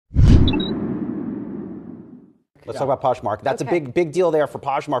Let's talk about Poshmark. That's a big deal there for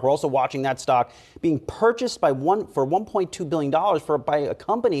Poshmark. We're also watching that stock being purchased for $1.2 billion by a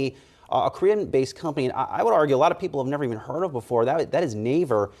company, a Korean-based company. And I would argue a lot of people have never even heard of before. That is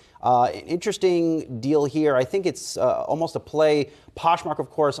Naver. An interesting deal here. I think it's almost a play. Poshmark, of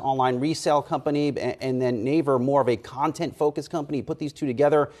course, online resale company, and then Naver, more of a content-focused company. Put these two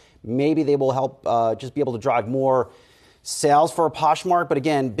together, maybe they will help just be able to drive more sales for a Poshmark, but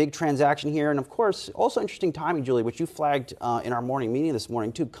again, big transaction here. And of course, also interesting timing, Julie, which you flagged in our morning meeting this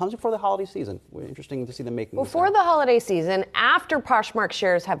morning too, comes before the holiday season. Interesting to see them making before the holiday season, after Poshmark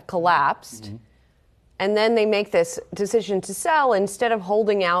shares have collapsed, and then they make this decision to sell instead of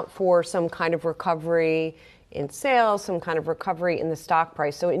holding out for some kind of recovery in sales, some kind of recovery in the stock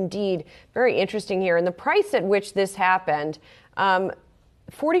price. So indeed, very interesting here. And the price at which this happened,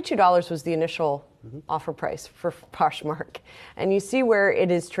 $42 was the initial offer price for Poshmark. And you see where it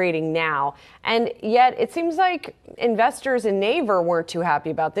is trading now. And yet it seems like investors in Naver weren't too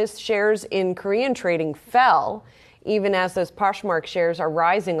happy about this. Shares in Korean trading fell, even as those Poshmark shares are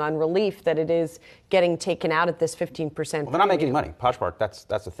rising on relief that it is getting taken out at this 15%. Well, they're not making any money. Poshmark, that's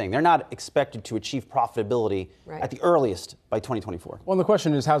the thing. They're not expected to achieve profitability at the earliest by 2024. Well, the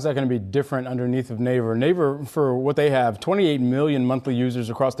question is, how's that going to be different underneath of Naver? Naver, for what they have, 28 million monthly users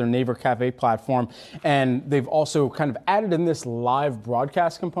across their Naver Cafe platform, and they've also kind of added in this live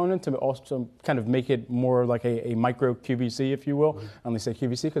broadcast component to also kind of make it more like a micro QVC, if you will. I only say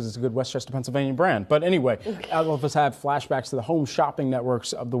QVC because it's a good Westchester, Pennsylvania brand. But anyway, all of us have flashbacks to the home shopping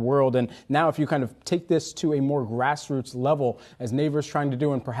networks of the world, and now if you kind of take this to a more grassroots level, as Naver's trying to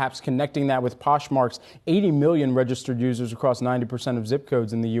do, and perhaps connecting that with Poshmark's 80 million registered users across 90% of zip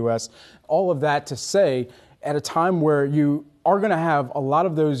codes in the U.S., all of that to say, at a time where you are going to have a lot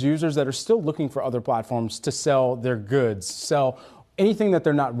of those users that are still looking for other platforms to sell their goods, sell anything that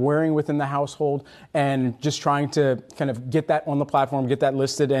they're not wearing within the household, and just trying to kind of get that on the platform, get that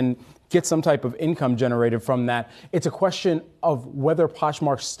listed, and get some type of income generated from that. It's a question of whether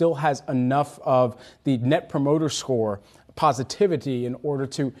Poshmark still has enough of the net promoter score positivity in order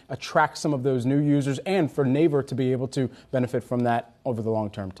to attract some of those new users, and for Naver to be able to benefit from that over the long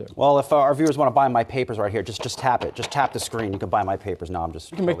term too. Well, if our viewers want to buy my papers right here, just tap it. Just tap the screen. You can buy my papers. No, I'm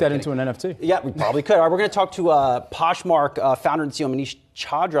just. You can make that into an NFT. Yeah, we probably could. All right, we're going to talk to Poshmark founder and CEO Manish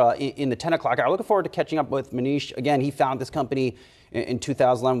Chandra in the 10 o'clock hour. Looking forward to catching up with Manish. Again, he founded this company in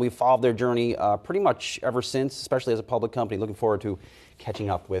 2011. We've followed their journey pretty much ever since, especially as a public company. Looking forward to catching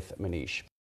up with Manish.